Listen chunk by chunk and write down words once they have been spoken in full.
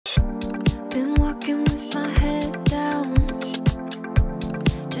walking with my head down,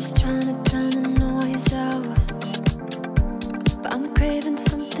 just trying to drown the noise out. But I'm craving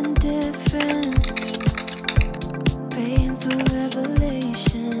something different, praying for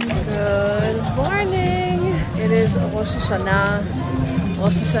revelation. Good morning. It is Rosh Hashanah.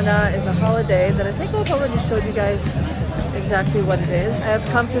 Rosh Hashanah is a holiday that I think I've already showed you guys exactly what it is. I've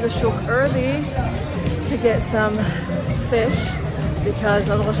come to the Shuk early to get some fish because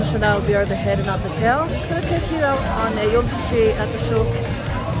on Rosh Hashanah we are the head and not the tail. I'm just going to take you out on a Yom Shishi at the Shuk,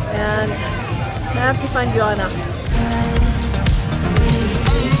 and I have to find Joanna.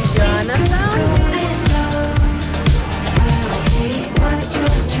 Joanna found?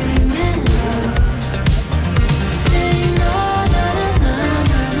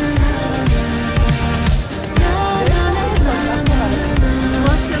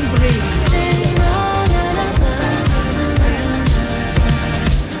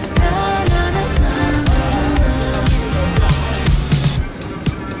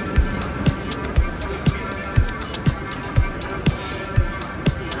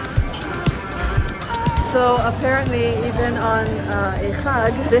 So apparently even on a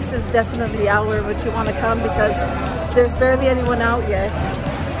Chag, this is definitely the hour in which you want to come because there's barely anyone out yet.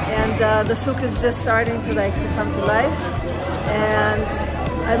 And the Shuk is just starting to come to life. And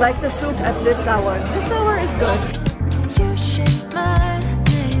I like the Shuk at this hour. This hour is good. You shake my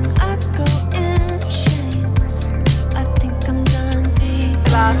name, I go insane. I think I'm done being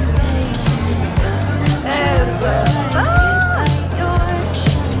patient.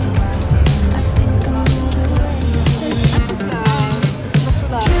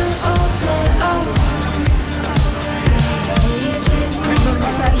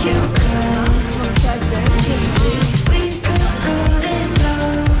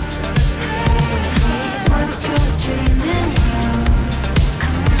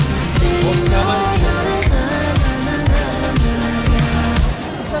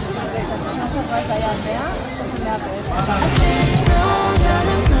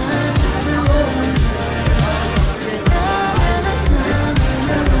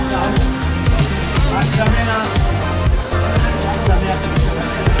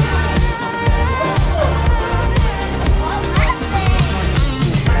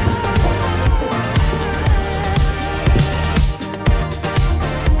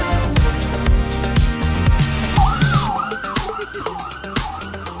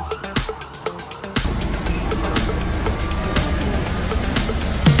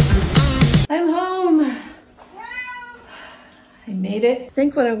 I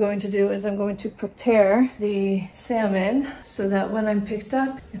think what I'm going to do is I'm going to prepare the salmon so that when I'm picked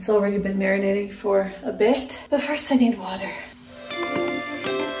up, it's already been marinating for a bit. But first I need water.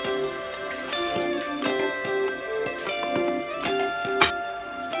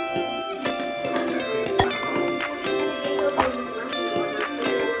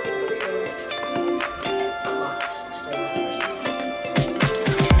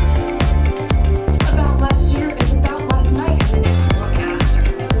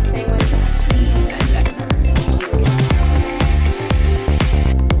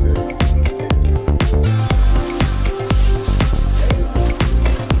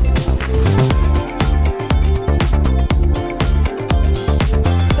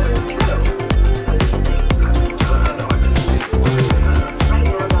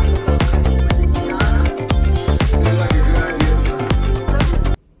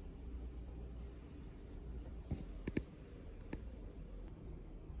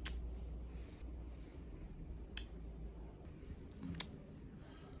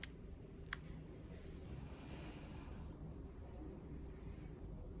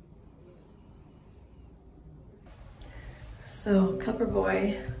 So Copper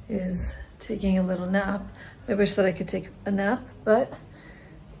Boy is taking a little nap. I wish that I could take a nap, but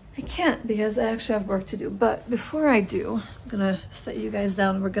I can't because I actually have work to do. But before I do, I'm gonna set you guys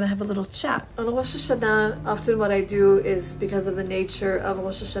down and we're gonna have a little chat. On Rosh Hashanah, often what I do is because of the nature of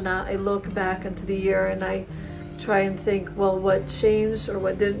Rosh Hashanah, I look back into the year and I try and think, well, what changed or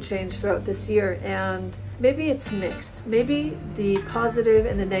what didn't change throughout this year? And maybe it's mixed. Maybe the positive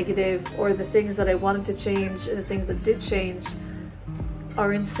and the negative, or the things that I wanted to change and the things that did change,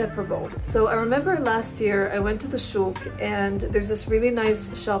 are inseparable. So I remember last year I went to the Shuk and there's this really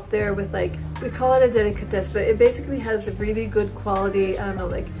nice shop there with, like, we call it a delicatessen, but it basically has a really good quality, I don't know,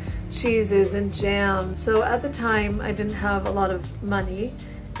 like cheeses and jam. So at the time I didn't have a lot of money,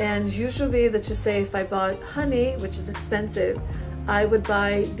 and usually, let's just say if I bought honey, which is expensive, I would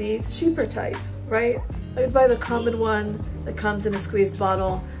buy the cheaper type, right? I would buy the common one that comes in a squeezed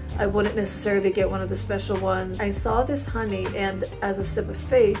bottle. I wouldn't necessarily get one of the special ones. I saw this honey, and as a step of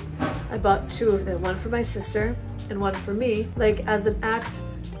faith, I bought 2 of them, one for my sister and one for me, like as an act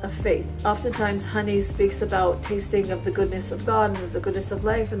of faith. Oftentimes honey speaks about tasting of the goodness of God and of the goodness of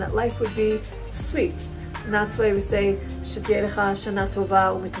life, and that life would be sweet. And that's why we say shana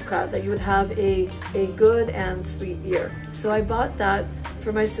tova umituka, that you would have a good and sweet year. So I bought that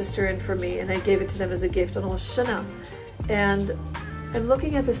for my sister and for me, and I gave it to them as a gift on Rosh Hashanah. And I'm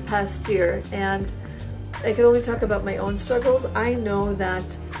looking at this past year, and I can only talk about my own struggles. I know that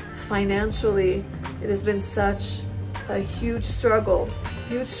financially it has been such a huge struggle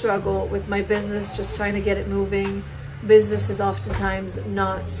with my business, just trying to get it moving. Business is oftentimes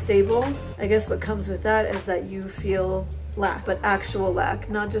not stable. I guess what comes with that is that you feel lack, but actual lack,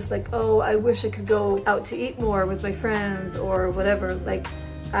 not just like, oh, I wish I could go out to eat more with my friends or whatever, like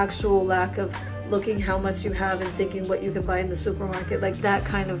actual lack of looking how much you have and thinking what you can buy in the supermarket, like that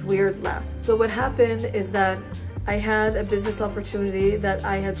kind of weird lack. So what happened is that I had a business opportunity that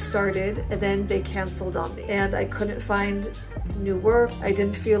I had started, and then they canceled on me, and I couldn't find new work. I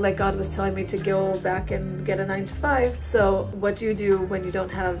didn't feel like God was telling me to go back and get a 9-to-5. So what do you do when you don't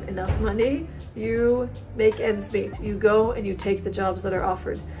have enough money? You make ends meet. You go and you take the jobs that are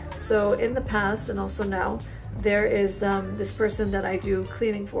offered. So in the past and also now, there is this person that I do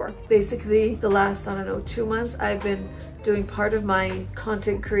cleaning for. Basically, the last, I don't know, 2 months, I've been doing part of my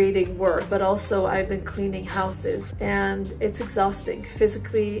content creating work, but also I've been cleaning houses, and it's exhausting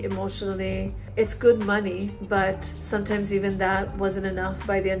physically, emotionally. It's good money, but sometimes even that wasn't enough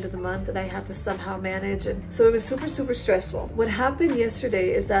by the end of the month, and I had to somehow manage. And so it was super stressful. What happened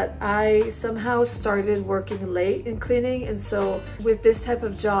yesterday is that I somehow started working late in cleaning, and so with this type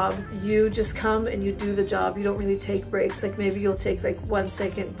of job, you just come and you do the job. You don't really take breaks. Like maybe you'll take like 1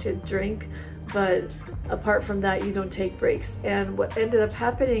 second to drink, but apart from that, you don't take breaks. And what ended up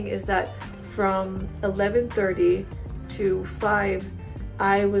happening is that from 11:30 to 5,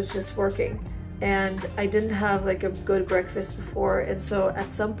 I was just working, and I didn't have like a good breakfast before, and so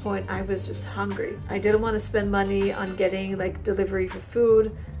at some point I was just hungry. I didn't want to spend money on getting like delivery for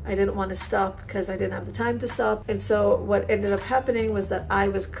food. I didn't want to stop because I didn't have the time to stop. And so what ended up happening was that I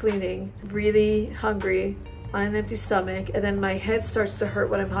was cleaning really hungry on an empty stomach, and then my head starts to hurt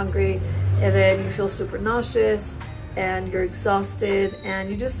when I'm hungry, and then you feel super nauseous and you're exhausted and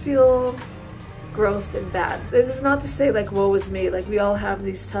you just feel gross and bad. This is not to say like woe is me, like we all have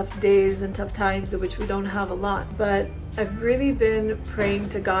these tough days and tough times in which we don't have a lot, but I've really been praying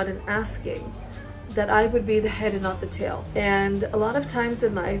to God and asking that I would be the head and not the tail. And a lot of times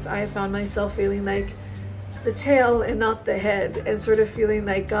in life I have found myself feeling like the tail and not the head, and sort of feeling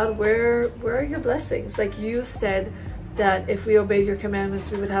like, God, where are your blessings? Like you said that if we obeyed your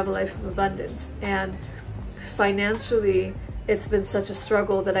commandments we would have a life of abundance, and financially it's been such a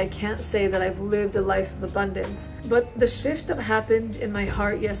struggle that I can't say that I've lived a life of abundance. But the shift that happened in my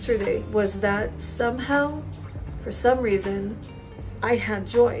heart yesterday was that somehow, for some reason, I had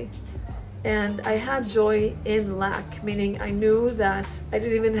joy. And I had joy in lack, meaning I knew that I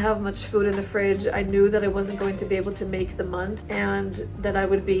didn't even have much food in the fridge. I knew that I wasn't going to be able to make the month and that I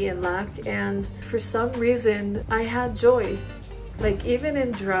would be in lack. And for some reason, I had joy. Like even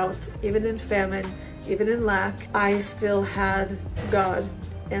in drought, even in famine, even in lack, I still had God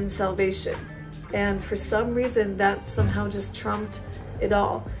and salvation. And for some reason, that somehow just trumped it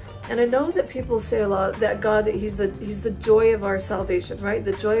all. And I know that people say a lot that God, he's the joy of our salvation, right?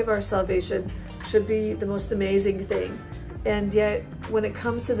 The joy of our salvation should be the most amazing thing. And yet, when it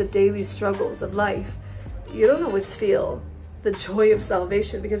comes to the daily struggles of life, you don't always feel the joy of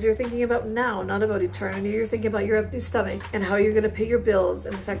salvation because you're thinking about now, not about eternity. You're thinking about your empty stomach and how you're going to pay your bills,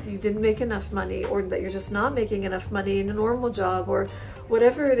 and the fact that you didn't make enough money, or that you're just not making enough money in a normal job, or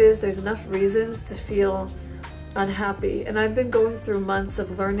whatever it is. There's enough reasons to feel unhappy. And I've been going through months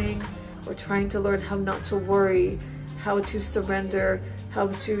of learning, or trying to learn how not to worry, how to surrender, how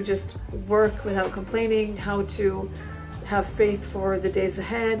to just work without complaining, how to have faith for the days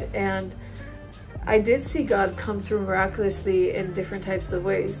ahead. And I did see God come through miraculously in different types of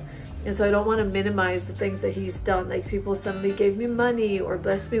ways. And so I don't want to minimize the things that he's done. Like people suddenly gave me money, or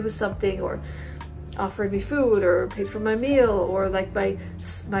blessed me with something, or offered me food, or paid for my meal, or like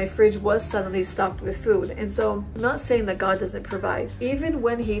my fridge was suddenly stocked with food. And so I'm not saying that God doesn't provide. Even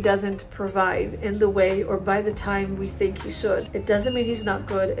when he doesn't provide in the way or by the time we think he should, it doesn't mean he's not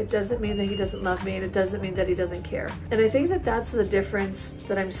good. It doesn't mean that he doesn't love me, and it doesn't mean that he doesn't care. And I think that that's the difference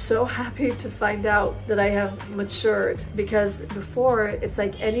that I'm so happy to find out that I have matured, because before it's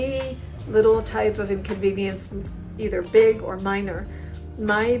like any little type of inconvenience, either big or minor,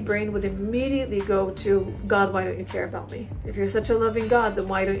 my brain would immediately go to, God, why don't you care about me? If you're such a loving God, then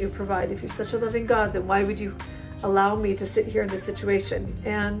why don't you provide? If you're such a loving God, then why would you allow me to sit here in this situation.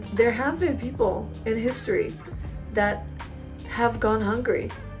 And there have been people in history that have gone hungry,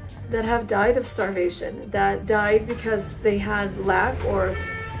 that have died of starvation, that died because they had lack, or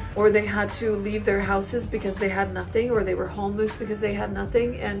they had to leave their houses because they had nothing, or they were homeless because they had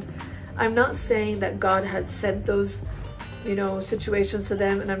nothing. And I'm not saying that God had sent those, situations to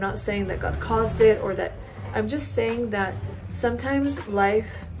them, and I'm not saying that God caused it, or that, I'm just saying that sometimes life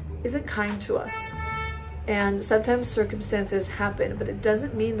isn't kind to us, and sometimes circumstances happen, but it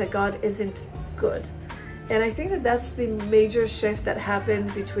doesn't mean that God isn't good. And I think that that's the major shift that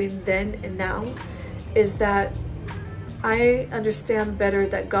happened between then and now, is that I understand better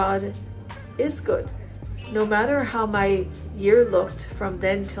that God is good, no matter how my year looked from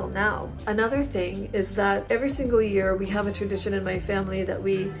then till now. Another thing is that every single year we have a tradition in my family that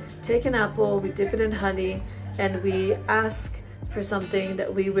we take an apple, we dip it in honey, and we ask for something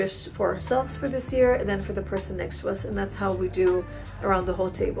that we wish for ourselves for this year, and then for the person next to us. And that's how we do around the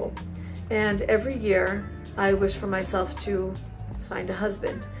whole table. And every year I wish for myself to find a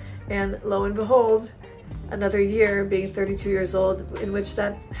husband. And lo and behold, another year, being 32 years old, in which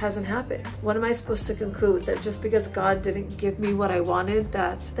that hasn't happened. What am I supposed to conclude? That just because God didn't give me what I wanted,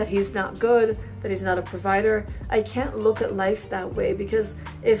 that he's not good, that he's not a provider? I can't look at life that way, because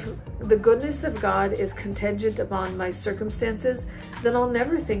if the goodness of God is contingent upon my circumstances, then I'll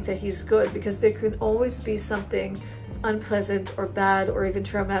never think that he's good, because there could always be something unpleasant or bad or even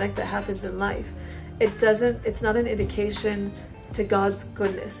traumatic that happens in life. It's not an indication to God's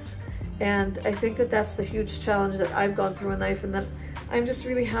goodness. And I think that that's the huge challenge that I've gone through in life, and that I'm just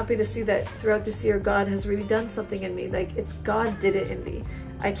really happy to see that throughout this year, God has really done something in me. Like, it's God did it in me.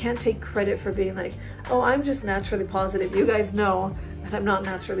 I can't take credit for being like, oh, I'm just naturally positive. You guys know that I'm not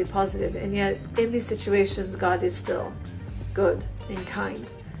naturally positive. And yet in these situations, God is still good and kind.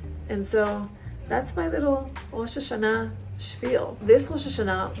 And so that's my little Rosh Hashanah spiel. This Rosh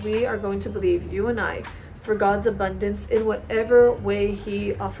Hashanah, we are going to believe, you and I, for God's abundance in whatever way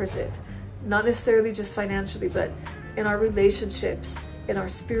he offers it. Not necessarily just financially, but in our relationships, in our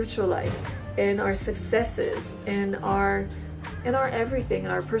spiritual life, in our successes, in our everything, in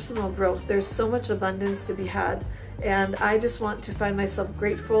our personal growth. There's so much abundance to be had. And I just want to find myself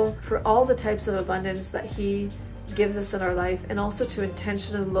grateful for all the types of abundance that he gives us in our life, and also to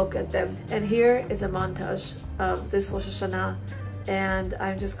intentionally look at them. And here is a montage of this Rosh Hashanah. And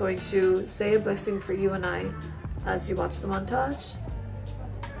I'm just going to say a blessing for you and I as you watch the montage.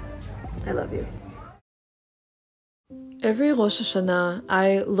 I love you. Every Rosh Hashanah,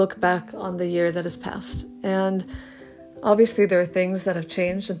 I look back on the year that has passed. And obviously there are things that have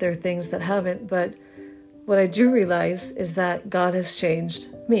changed and there are things that haven't. But what I do realize is that God has changed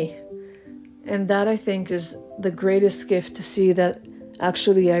me. And that, I think, is the greatest gift, to see that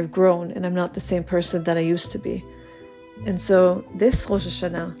actually I've grown and I'm not the same person that I used to be. And so this Rosh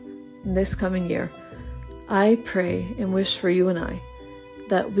Hashanah, this coming year, I pray and wish for you and I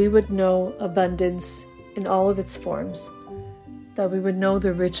that we would know abundance in all of its forms, that we would know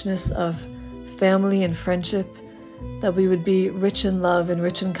the richness of family and friendship, that we would be rich in love and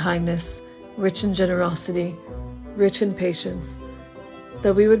rich in kindness, rich in generosity, rich in patience,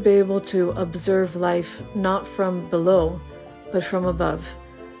 that we would be able to observe life not from below, but from above,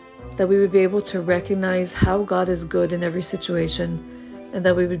 that we would be able to recognize how God is good in every situation, and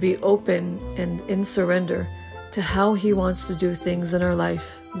that we would be open and in surrender to how he wants to do things in our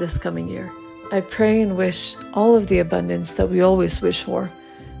life this coming year. I pray and wish all of the abundance that we always wish for,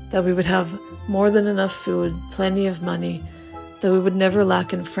 that we would have more than enough food, plenty of money, that we would never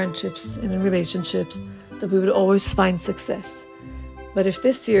lack in friendships and in relationships, that we would always find success. But if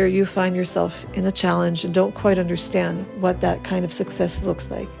this year you find yourself in a challenge and don't quite understand what that kind of success looks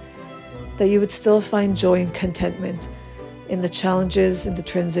like, that you would still find joy and contentment in the challenges, in the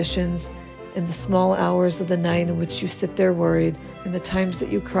transitions, in the small hours of the night in which you sit there worried, in the times that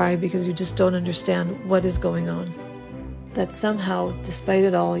you cry because you just don't understand what is going on. That somehow, despite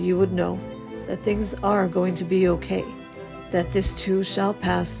it all, you would know that things are going to be okay, that this too shall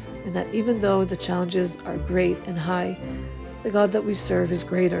pass, and that even though the challenges are great and high, the God that we serve is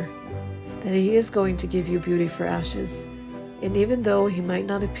greater, that he is going to give you beauty for ashes. And even though he might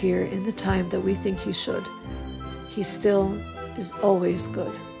not appear in the time that we think he should, he still is always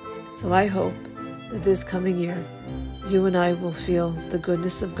good. So I hope that this coming year, you and I will feel the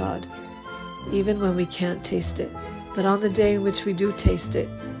goodness of God, even when we can't taste it. But on the day in which we do taste it,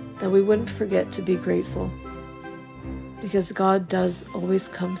 that we wouldn't forget to be grateful, because God does always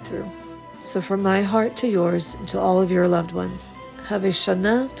come through. So from my heart to yours and to all of your loved ones, have a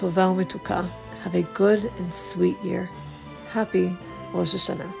Shana Tova U'Metuka. Have a good and sweet year. Happy Rosh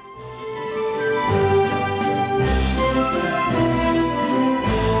Hashanah.